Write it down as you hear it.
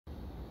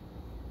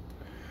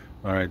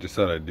Alright, just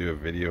thought I'd do a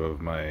video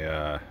of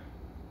my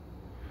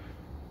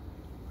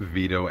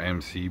Veto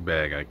MC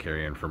bag I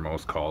carry in for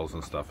most calls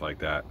and stuff like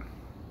that.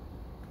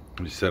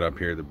 I'm just set up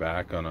here at the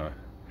back on a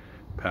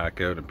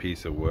pack out a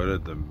piece of wood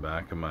at the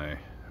back of my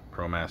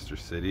ProMaster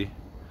City.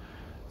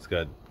 It's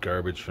got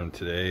garbage from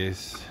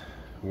today's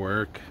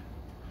work.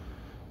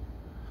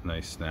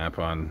 Nice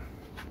snap-on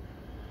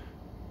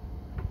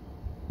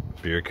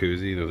beer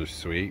koozie, those are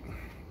sweet.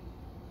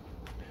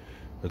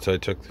 But so I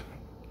took,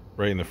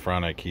 right in the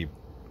front I keep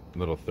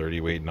little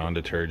 30 weight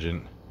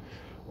non-detergent.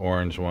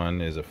 Orange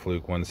one is a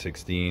Fluke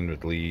 116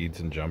 with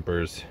leads and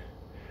jumpers,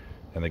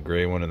 and the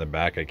gray one in the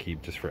back I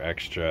keep just for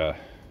extra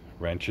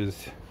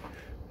wrenches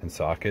and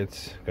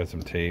sockets. Got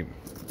some tape,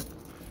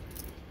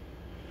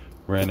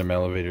 random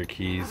elevator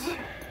keys.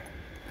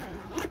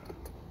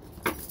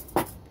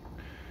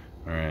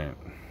 Alright,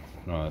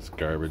 oh that's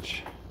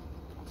garbage,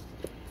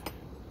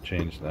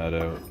 change that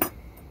out.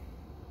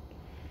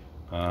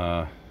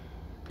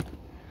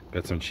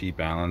 Got some cheap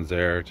Allens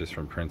there, just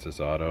from Princess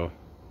Auto.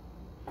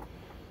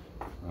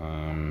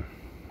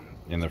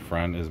 In the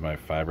front is my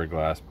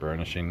fiberglass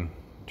burnishing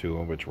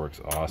tool, which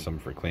works awesome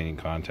for cleaning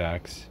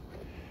contacts.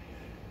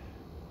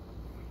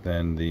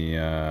 Then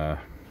the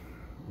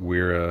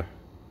Wera,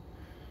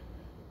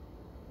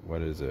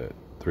 what is it,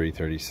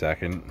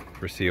 3/32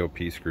 for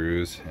COP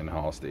screws and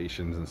haul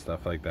stations and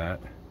stuff like that.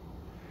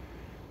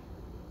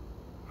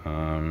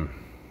 Some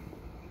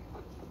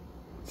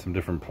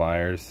different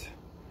pliers.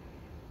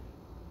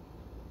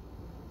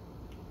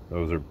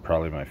 Those are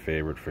probably my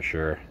favorite for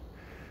sure.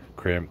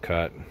 Crimp,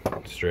 cut,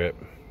 strip,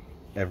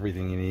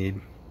 everything you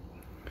need.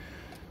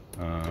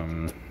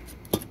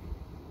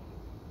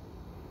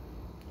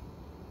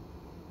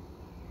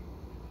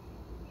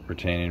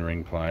 Retaining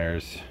ring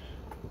pliers.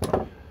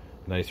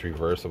 Nice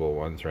reversible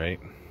ones,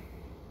 right?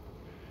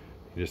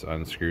 You just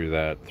unscrew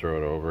that, throw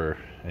it over,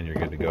 and you're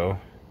good to go.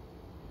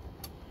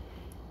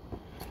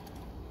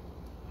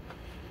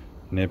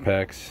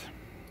 Nipex.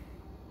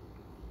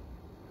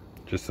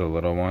 Just the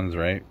little ones,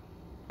 right?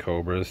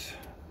 Cobras.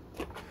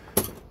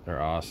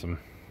 They're awesome.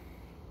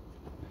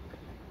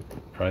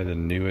 Probably the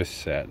newest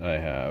set I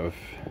have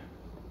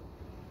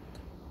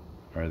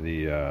are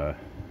the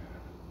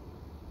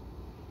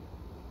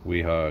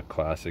Weehaw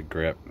Classic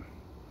Grip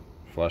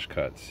flush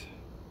cuts.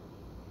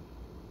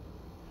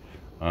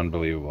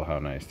 Unbelievable how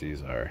nice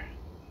these are.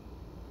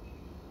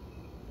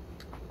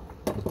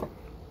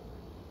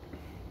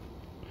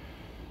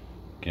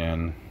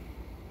 Again,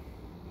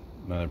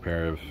 another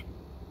pair of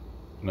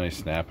nice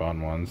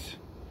snap-on ones.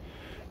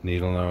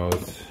 Needle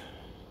nose.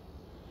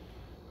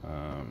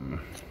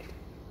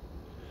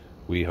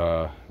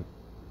 Weehaw.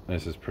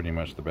 This is pretty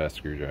much the best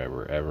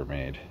screwdriver ever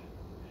made.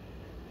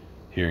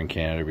 Here in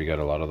Canada we got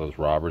a lot of those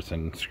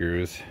Robertson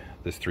screws.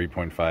 This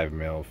 3.5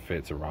 mil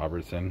fits a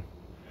Robertson,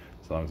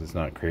 as long as it's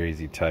not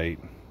crazy tight.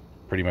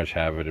 Pretty much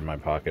have it in my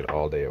pocket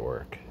all day at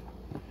work.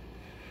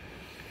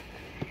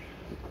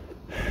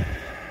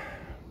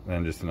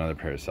 Then just another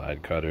pair of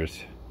side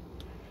cutters,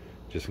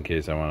 just in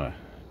case I want to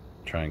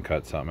try and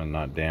cut something and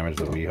not damage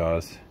the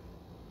Weehaws.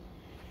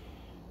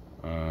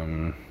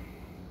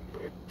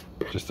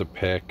 Just a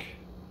pick,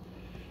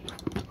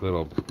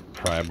 little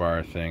pry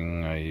bar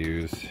thing I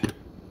use.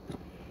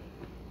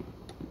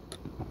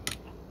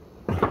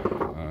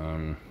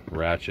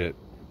 Ratchet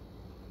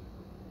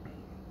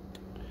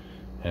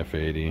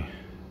F80,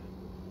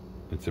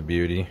 it's a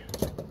beauty.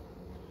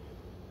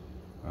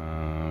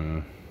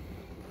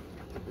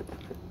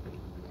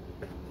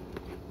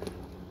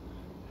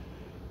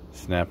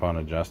 Snap-on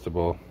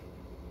adjustable,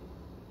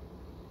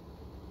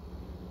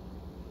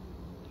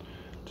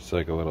 just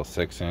like a little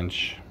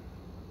 6-inch.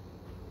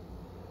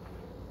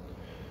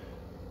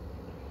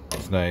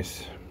 It's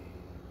nice.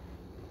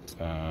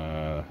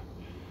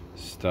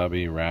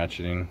 Stubby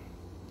ratcheting.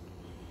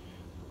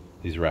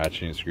 These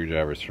ratcheting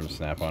screwdrivers from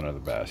Snap-on are the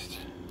best.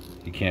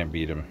 You can't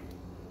beat them.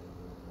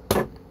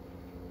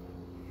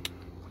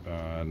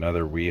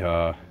 Another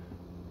Weehaw.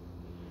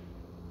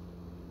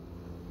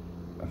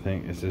 I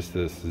think, is this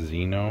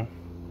Xeno?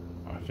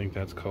 I think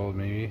that's called,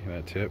 maybe,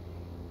 that tip.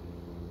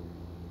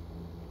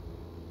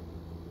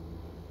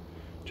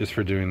 Just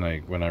for doing,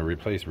 like, when I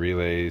replace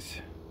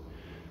relays,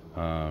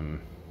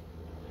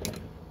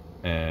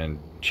 and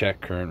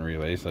check current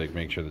relays, like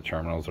make sure the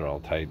terminals are all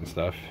tight and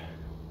stuff.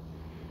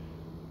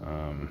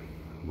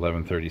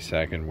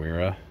 11/32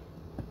 Wera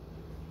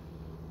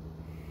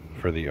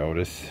for the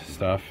Otis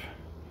stuff,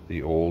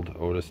 the old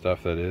Otis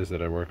stuff that is,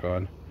 that I work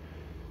on.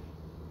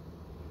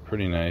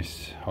 Pretty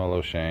nice,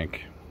 hollow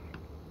shank.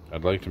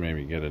 I'd like to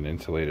maybe get an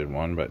insulated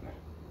one, but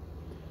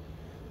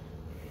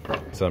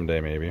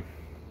someday maybe.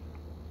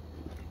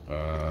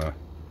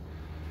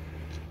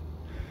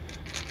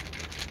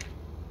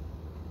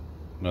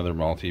 Another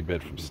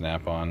multi-bit from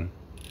Snap-on.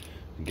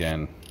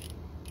 Again,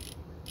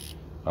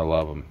 I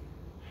love them.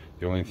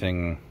 The only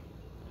thing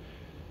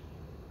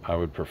I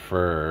would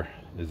prefer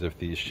is if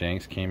these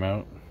shanks came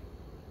out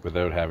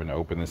without having to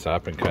open this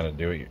up and kind of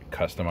do it,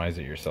 customize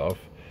it yourself,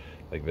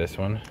 like this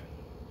one.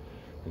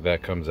 If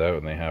that comes out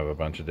and they have a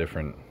bunch of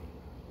different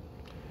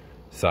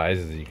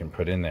sizes you can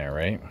put in there,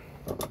 right?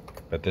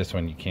 But this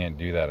one you can't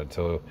do that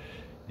until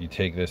you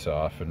take this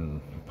off and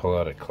pull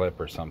out a clip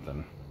or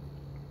something.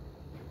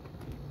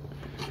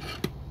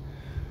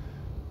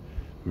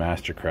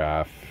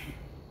 Mastercraft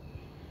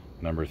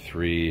number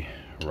 3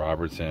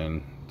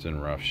 Robertson. It's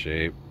in rough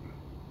shape.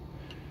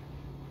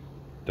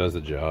 Does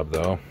the job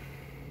though.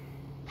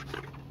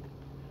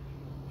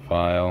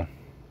 File.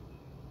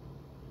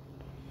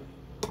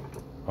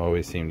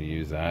 Always seem to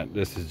use that.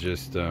 This is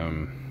just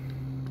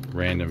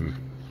random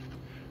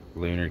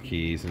lunar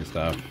keys and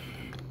stuff.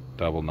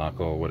 Double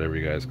knuckle, whatever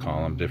you guys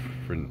call them.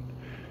 Different,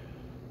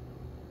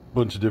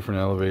 bunch of different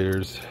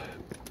elevators.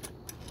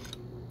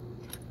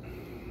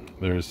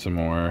 There's some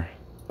more.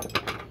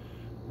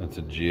 That's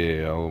a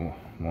GAL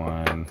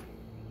one.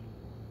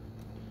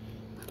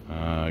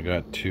 I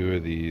got 2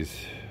 of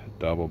these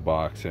double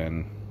box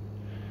end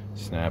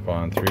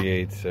snap-on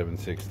 3/8,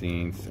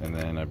 7/16, and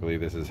then I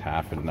believe this is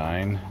 1/2 and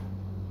 9.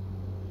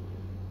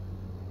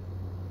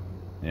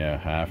 Yeah,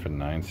 1/2 and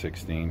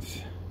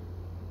 9/16.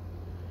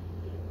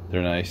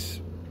 They're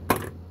nice.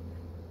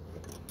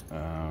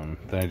 Then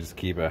I just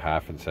keep a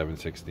 1/2 and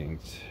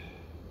 7/16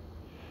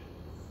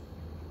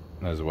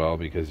 as well,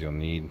 because you'll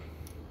need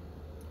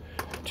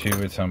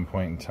 2 at some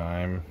point in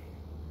time.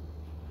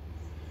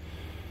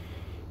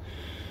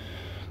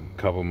 A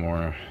couple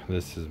more.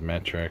 This is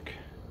metric.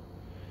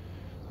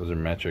 Those are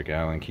metric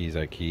Allen keys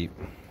I keep.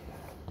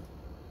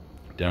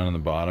 Down on the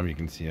bottom you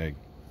can see I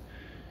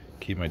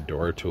keep my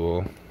door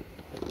tool.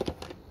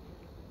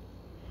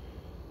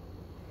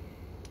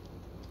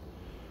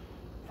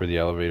 For the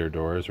elevator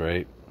doors,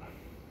 right?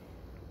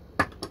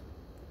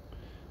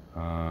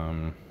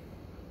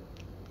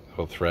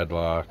 Little thread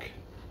lock.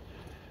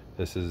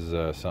 This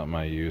is something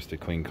I use to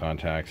clean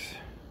contacts.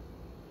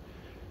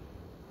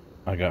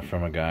 I got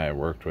from a guy I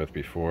worked with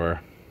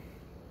before.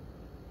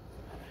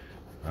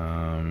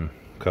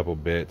 Couple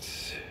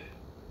bits,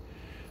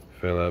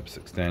 Phillips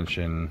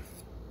extension,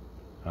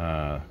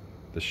 the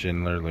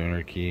Schindler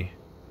lunar key,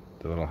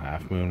 the little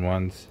half moon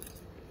ones,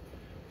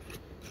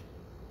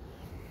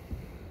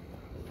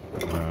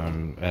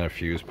 and a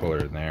fuse puller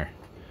in there.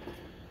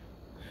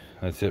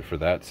 That's it for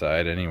that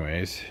side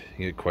anyways.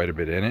 You get quite a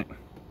bit in it.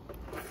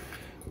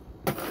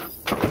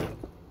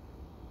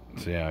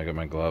 So yeah, I got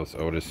my gloves,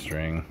 Otis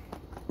string,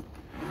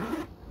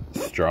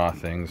 straw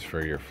things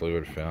for your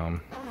fluid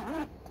film.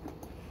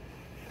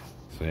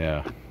 So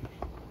yeah,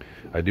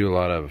 I do a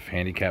lot of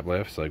handicap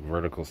lifts, like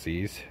vertical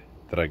C's,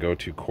 that I go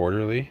to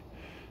quarterly.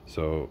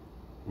 So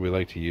we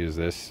like to use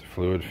this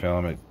fluid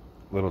film. It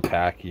a little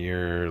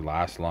tackier,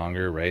 lasts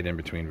longer, right, in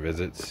between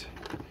visits.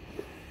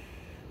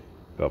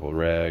 Double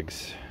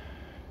regs,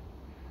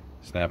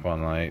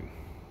 snap-on light.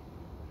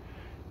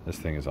 This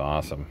thing is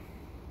awesome.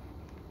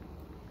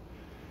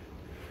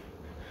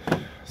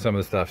 Some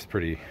of the stuff's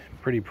pretty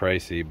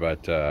pricey,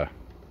 but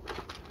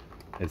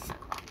it's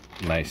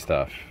nice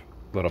stuff.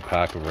 Little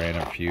pack of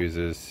random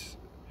fuses,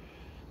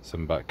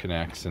 some butt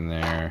connects in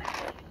there.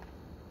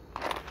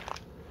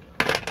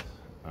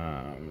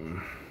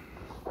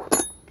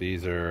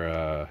 These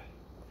are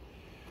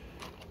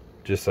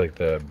just like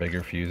the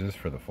bigger fuses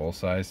for the full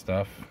size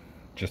stuff.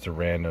 Just a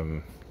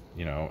random,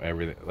 you know,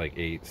 everything like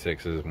 8,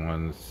 6s,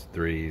 1s,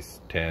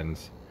 3s,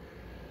 10s,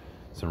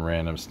 some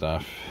random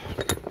stuff.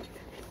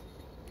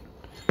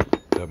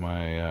 Got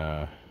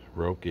my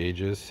rope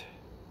gauges,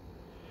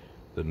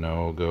 the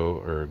no-go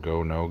or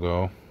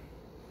go-no-go.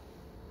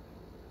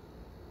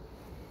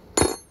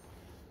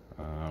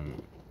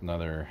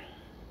 Another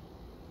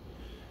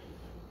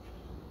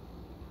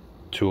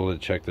tool to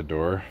check the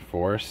door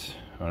force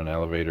on an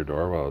elevator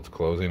door while it's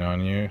closing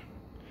on you.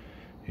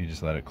 You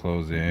just let it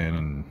close in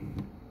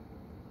and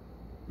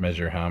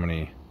measure how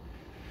many,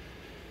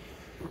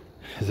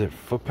 is it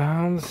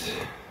foot-pounds?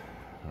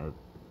 Or,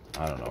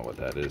 I don't know what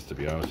that is, to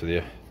be honest with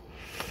you.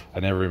 I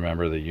never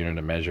remember the unit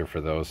of measure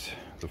for those,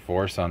 the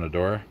force on the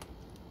door.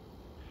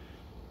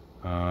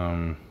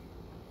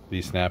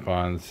 These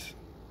snap-ons,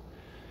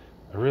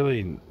 I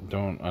really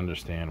don't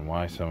understand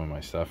why some of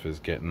my stuff is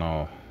getting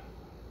all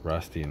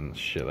rusty and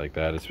shit like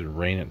that. It's been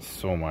raining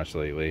so much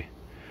lately.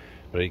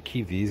 But I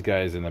keep these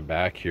guys in the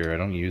back here. I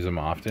don't use them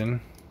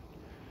often.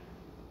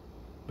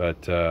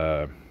 But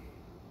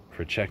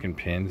for checking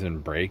pins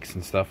and brakes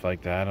and stuff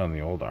like that on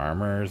the old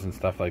armors and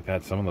stuff like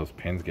that, some of those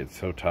pins get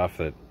so tough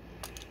that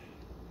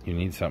you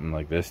need something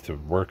like this to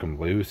work them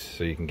loose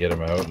so you can get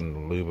them out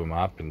and lube them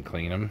up and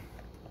clean them.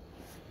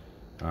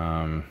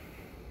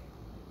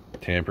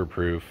 Tamper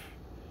proof,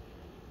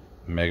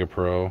 Mega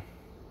Pro,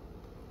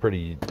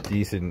 pretty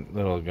decent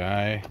little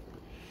guy.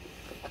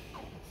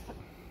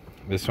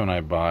 This one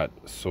I bought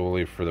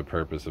solely for the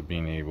purpose of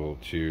being able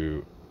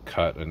to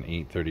cut an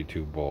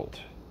 832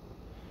 bolt.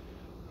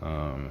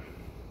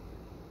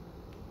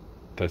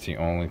 That's the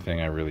only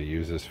thing I really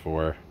use this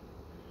for.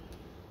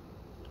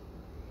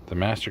 The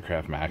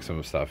Mastercraft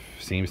Maximum stuff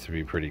seems to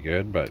be pretty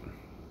good, but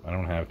I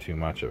don't have too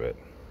much of it.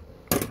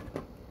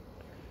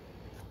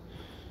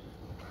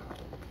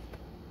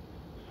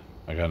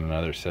 I got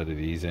another set of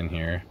these in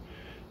here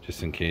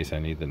just in case I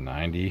need the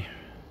 90.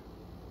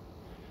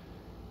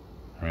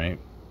 right?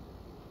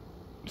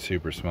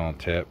 Super small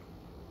tip,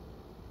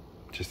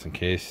 just in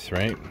case,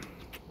 right?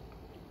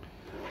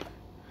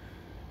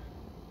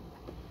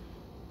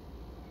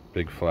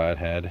 Big flat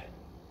head.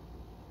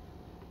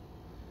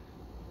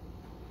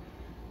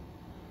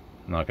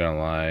 I'm not gonna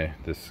lie,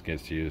 this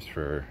gets used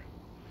for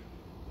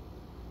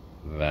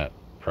that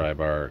pry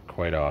bar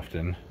quite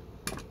often.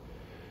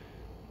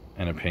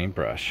 And a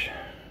paintbrush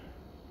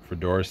for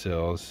door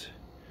sills.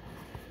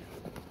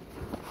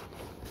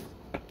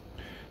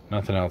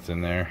 Nothing else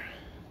in there.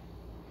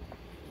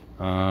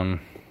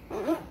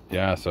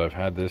 Yeah, so I've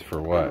had this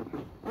for what?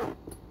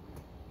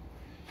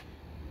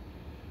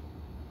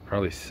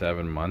 Probably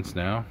 7 months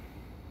now.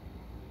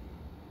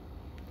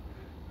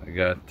 I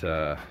got,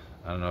 I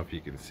don't know if you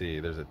can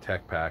see, there's a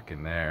Tech Pac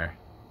in there.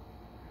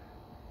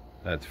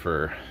 That's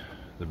for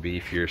the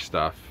beefier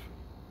stuff,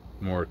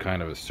 more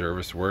kind of a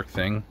service work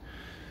thing.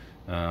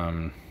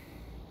 Got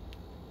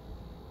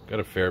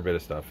a fair bit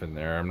of stuff in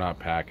there. I'm not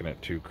packing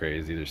it too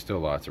crazy. There's still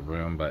lots of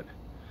room, but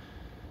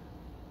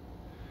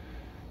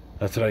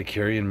that's what I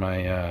carry in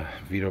my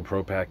Veto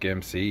Pro Pac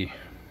MC.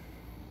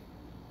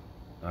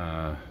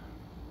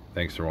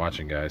 Thanks for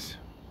watching, guys.